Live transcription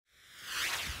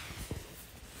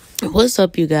What's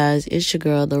up, you guys? It's your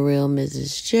girl, the real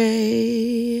Mrs.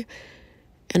 J,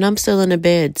 and I'm still in the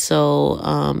bed. So,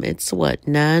 it's what,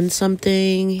 9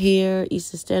 something here.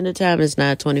 Eastern Standard Time. It's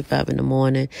 9:25 in the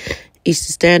morning,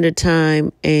 Eastern Standard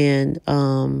Time, and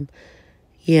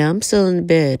yeah, I'm still in the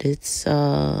bed. It's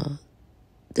the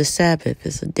Sabbath.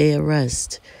 It's a day of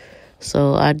rest,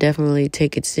 so I definitely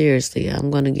take it seriously. I'm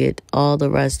gonna get all the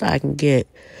rest I can get.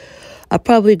 I'll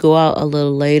probably go out a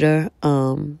little later,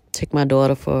 take my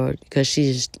daughter because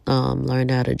she's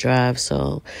learned how to drive,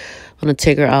 so I'm going to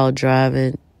take her out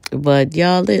driving. But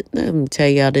y'all, let me tell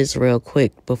y'all this real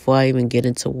quick before I even get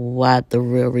into the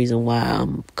real reason why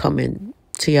I'm coming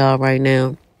to y'all right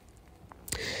now.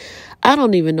 I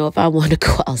don't even know if I want to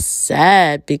go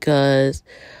outside because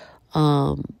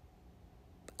I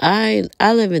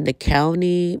live in the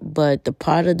county, but the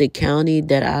part of the county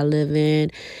that I live in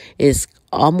is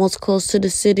almost close to the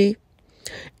city.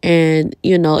 And,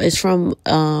 it's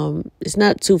it's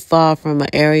not too far from an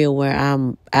area where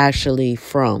I'm actually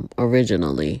from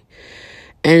originally.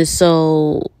 And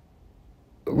so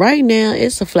right now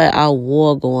it's a flat out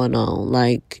war going on,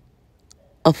 like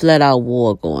a flat out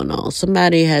war going on.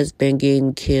 Somebody has been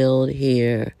getting killed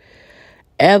here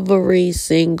every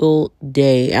single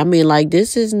day. I mean, like,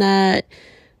 this is not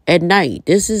at night.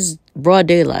 This is broad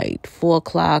daylight,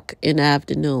 4:00 in the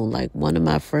afternoon. Like, one of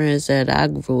my friends that I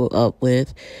grew up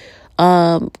with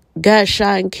got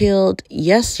shot and killed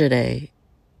yesterday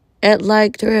at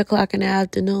like 3:00 in the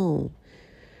afternoon.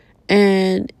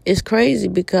 And it's crazy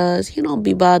because he don't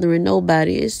be bothering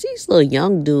nobody. It's these little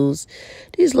young dudes,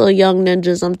 these little young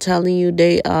ninjas. I'm telling you,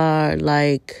 they are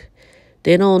like,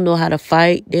 they don't know how to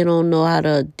fight. They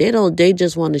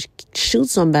just want to shoot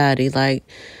somebody. Like,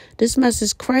 this mess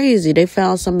is crazy. They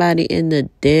found somebody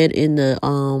dead in the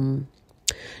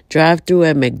drive-through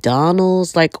at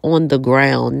McDonald's, like on the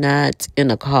ground, not in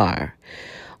a car.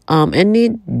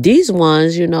 And these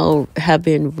ones, have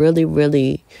been really,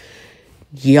 really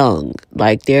young.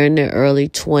 Like, they're in their early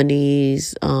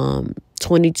 20s,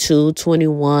 22,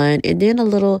 21. And then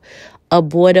a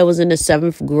boy that was in the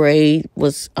 7th grade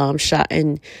was shot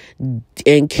and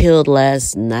killed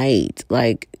last night.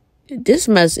 Like, this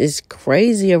mess is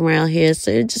crazy around here,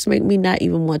 so it just make me not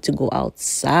even want to go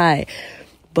outside.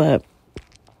 But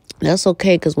that's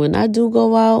okay, because when I do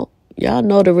go out, y'all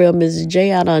know the real Mrs.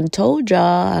 J. I done told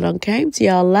y'all, I done came to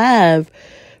y'all live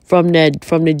from the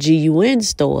GUN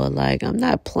store. Like, I'm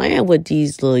not playing with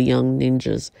these little young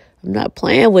ninjas. I'm not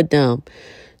playing with them.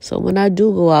 So when I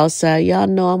do go outside, y'all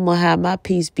know I'm going to have my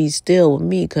peace be still with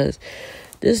me, because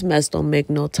this mess don't make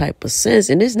no type of sense.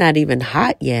 And it's not even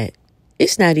hot yet.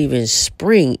 It's not even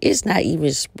spring. It's not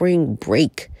even spring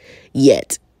break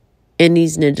yet. And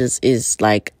these ninjas is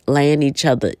like laying each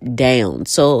other down.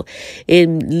 So it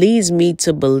leads me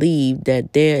to believe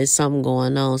that there is something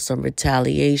going on, some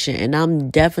retaliation. And I'm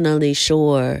definitely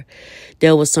sure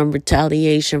there was some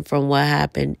retaliation from what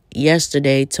happened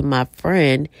yesterday to my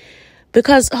friend.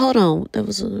 Because, hold on,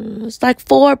 it's like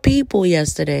 4 people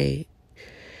yesterday.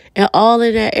 And all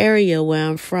in that area where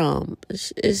I'm from.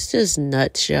 It's just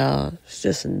nuts, y'all. It's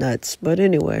just nuts. But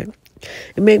anyway,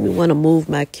 it made me want to move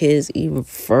my kids even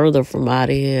further from out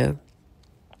of here.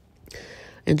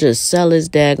 And just sell his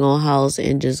daggone house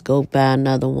and just go buy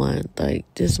another one. Like,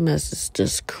 this mess is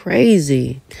just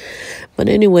crazy. But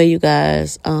anyway, you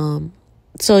guys,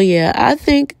 so yeah, I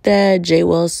think that Jay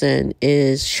Wilson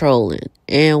is trolling.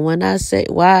 And when I say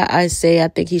I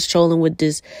think he's trolling with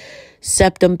this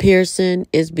septum piercing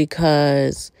is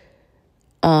because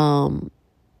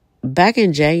back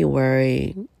in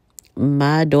January,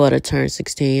 my daughter turned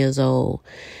 16 years old.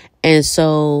 And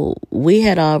so we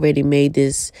had already made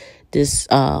this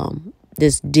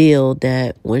deal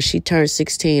that when she turned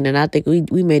 16, and I think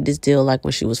we made this deal like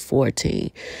when she was 14.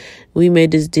 We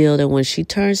made this deal that when she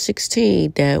turned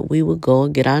 16, that we would go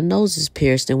and get our noses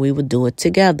pierced and we would do it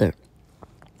together.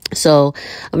 So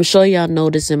I'm sure y'all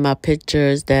noticed in my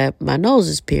pictures that my nose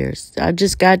is pierced. I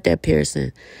just got that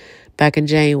piercing back in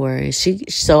January.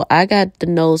 So I got the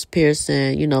nose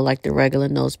piercing, like the regular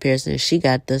nose piercing. She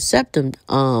got the septum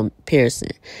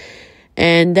piercing.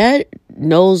 And that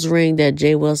nose ring that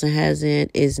Jay Wilson has in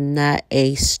is not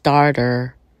a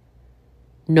starter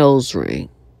nose ring.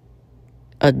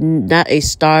 Not a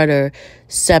starter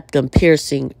septum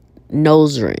piercing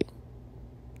nose ring.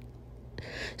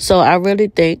 So I really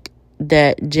think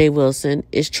that Jay Wilson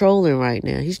is trolling right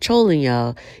now. He's trolling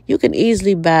y'all. You can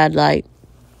easily buy like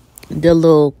the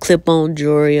little clip-on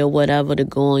jewelry or whatever to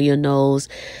go on your nose.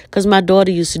 Because my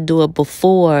daughter used to do it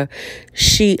before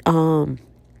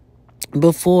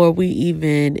we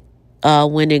even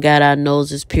went and got our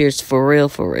noses pierced for real.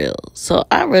 So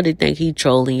I really think he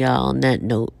trolling y'all on that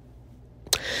note.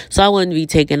 So I wouldn't be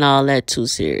taking all that too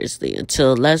seriously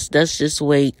until let's just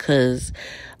wait, because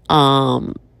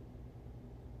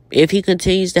if he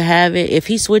continues to have it, if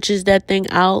he switches that thing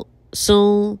out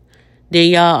soon, then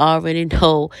y'all already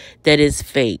know that it's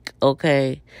fake,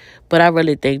 okay? But I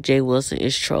really think Jay Wilson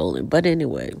is trolling. But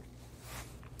anyway,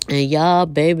 and y'all,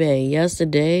 baby,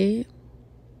 yesterday,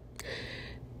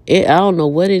 I don't know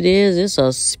what it is. It's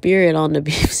a spirit on the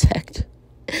beef sector.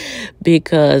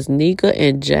 Because Nika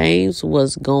and James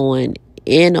was going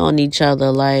in on each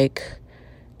other, like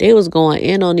they was going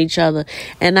in on each other.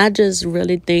 And I just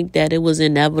really think that it was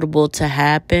inevitable to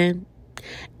happen.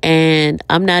 And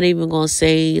I'm not even going to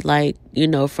say, like, you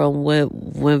know, from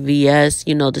when VS,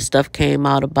 you know, the stuff came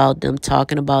out about them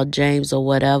talking about James or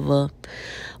whatever.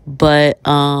 But,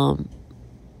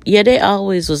 yeah, they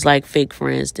always was like fake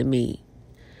friends to me.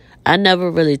 I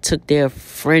never really took their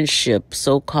friendship,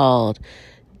 so-called,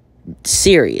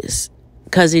 serious,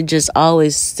 because it just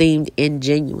always seemed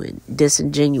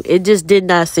disingenuous. It just did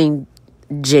not seem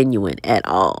genuine at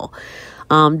all.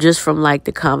 Just from like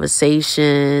the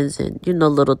conversations and, you know,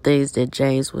 little things that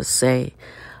James would say.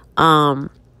 I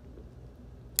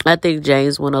think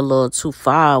James went a little too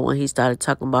far when he started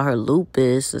talking about her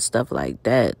lupus and stuff like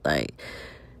that. Like,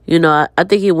 you know, I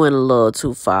think he went a little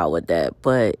too far with that.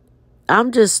 But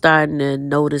I'm just starting to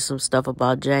notice some stuff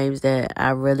about James that I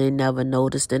really never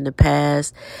noticed in the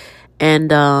past. And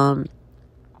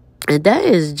that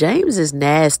is, James is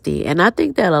nasty. And I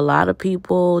think that a lot of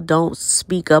people don't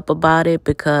speak up about it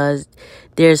because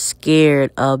they're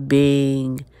scared of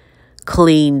being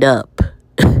cleaned up.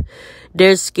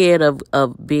 They're scared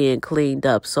of being cleaned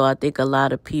up. So I think a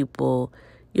lot of people,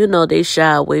 you know, they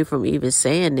shy away from even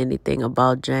saying anything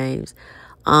about James.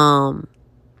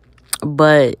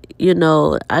 But, you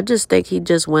know, I just think he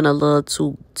just went a little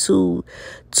too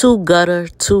gutter,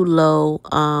 too low.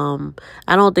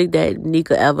 I don't think that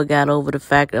Nika ever got over the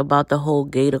fact about the whole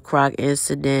Gator Croc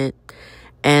incident.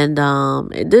 And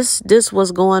this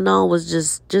what's going on was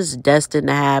just destined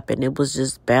to happen. It was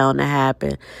just bound to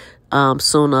happen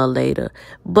sooner or later.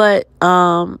 But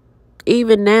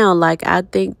even now, like, I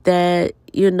think that,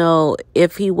 you know,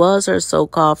 if he was her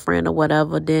so-called friend or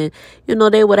whatever, then, you know,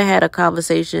 they would have had a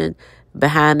conversation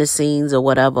behind the scenes or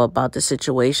whatever about the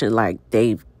situation. Like,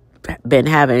 they've been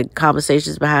having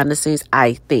conversations behind the scenes,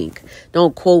 I think.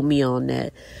 Don't quote me on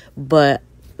that. But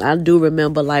I do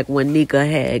remember, like, when Nika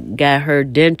had got her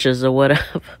dentures or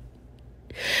whatever.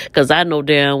 Because I know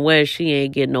damn well she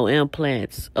ain't getting no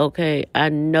implants, okay? I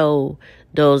know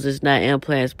those is not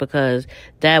implants, because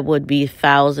that would be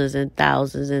thousands and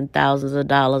thousands of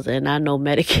dollars. And I know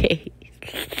Medicaid.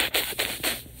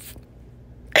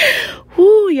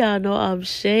 Whoo, y'all know I'm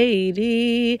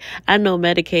shady. I know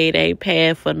Medicaid ain't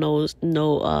paying for no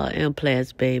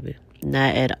implants, baby.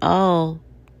 Not at all.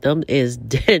 Them is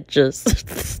dentures.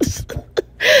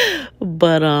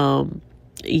 But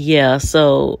yeah,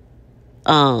 so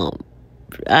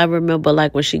I remember,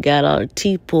 like, when she got her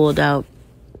teeth pulled out,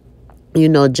 you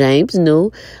know, James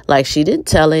knew. Like, she didn't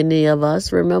tell any of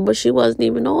us. Remember, she wasn't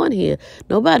even on here.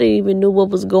 Nobody even knew what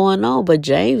was going on, but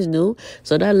James knew.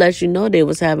 So that lets you know they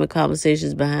was having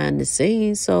conversations behind the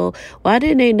scenes. So why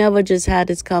didn't they never just have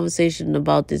this conversation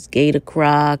about this Gator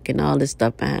Croc and all this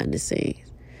stuff behind the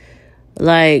scenes?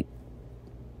 Like,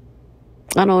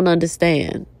 I don't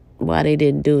understand why they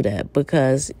didn't do that.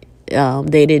 Because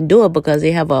they didn't do it because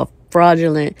they have a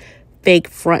fraudulent, fake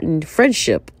fronting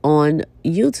friendship on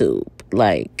YouTube.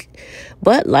 Like,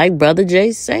 but like Brother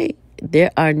Jay say,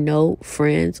 there are no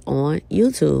friends on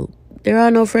YouTube. There are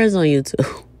no friends on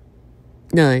YouTube.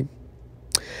 None.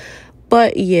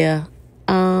 But yeah,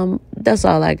 that's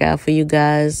all I got for you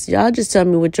guys. Y'all just tell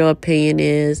me what your opinion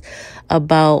is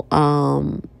about,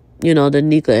 you know, the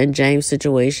Nika and James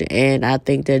situation. And I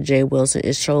think that Jay Wilson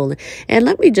is trolling. And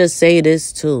let me just say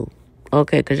this too.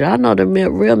 Okay, because y'all know the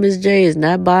real Miss J is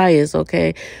not biased,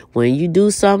 okay? When you do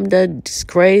something that's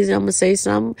crazy, I'm going to say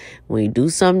something. When you do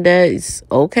something that's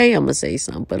okay, I'm going to say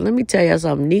something. But let me tell y'all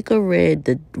something. Nika read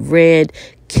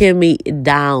Kimmy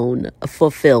down for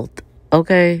filth,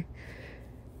 okay?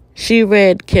 She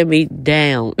read Kimmy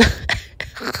down.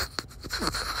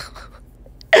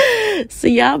 So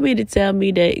y'all mean to tell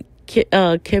me that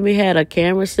Kimmy had a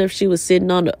camera slip? She was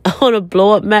sitting on a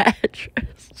blow-up mattress.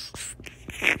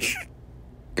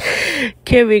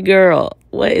 Kimmy, girl,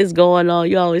 what is going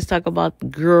on? You always talk about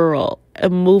girl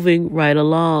moving right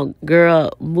along.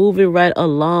 Girl, moving right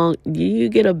along. Did you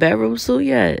get a bedroom suit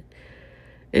yet?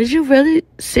 Is you really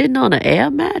sitting on an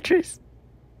air mattress?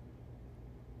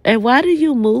 And why do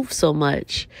you move so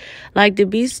much? Like, to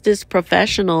be this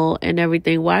professional and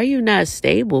everything, why are you not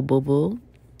stable, boo-boo?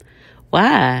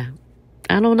 Why?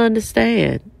 I don't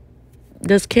understand.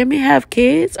 Does Kimmy have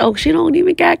kids? Oh, she don't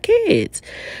even got kids.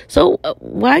 So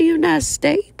why you not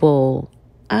stable?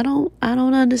 I don't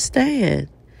understand.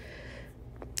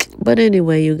 But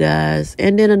anyway, you guys.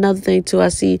 And then another thing too, I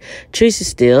see Tracy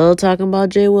still talking about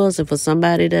Jay Wilson. For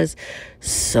somebody that's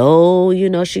so,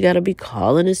 she got to be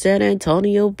calling the San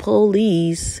Antonio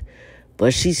police.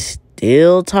 But she's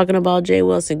still talking about Jay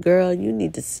Wilson. Girl, you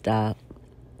need to stop.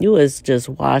 You is just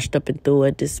washed up and through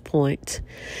at this point.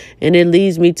 And it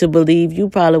leads me to believe you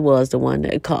probably was the one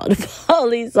that called the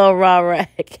police on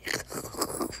Rack.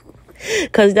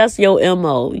 Because that's your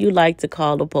MO. You like to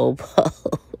call the popo.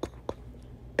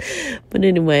 But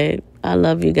anyway, I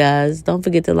love you guys. Don't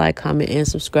forget to like, comment, and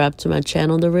subscribe to my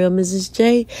channel, The Real Mrs.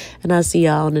 J. And I'll see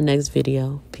y'all in the next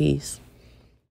video. Peace.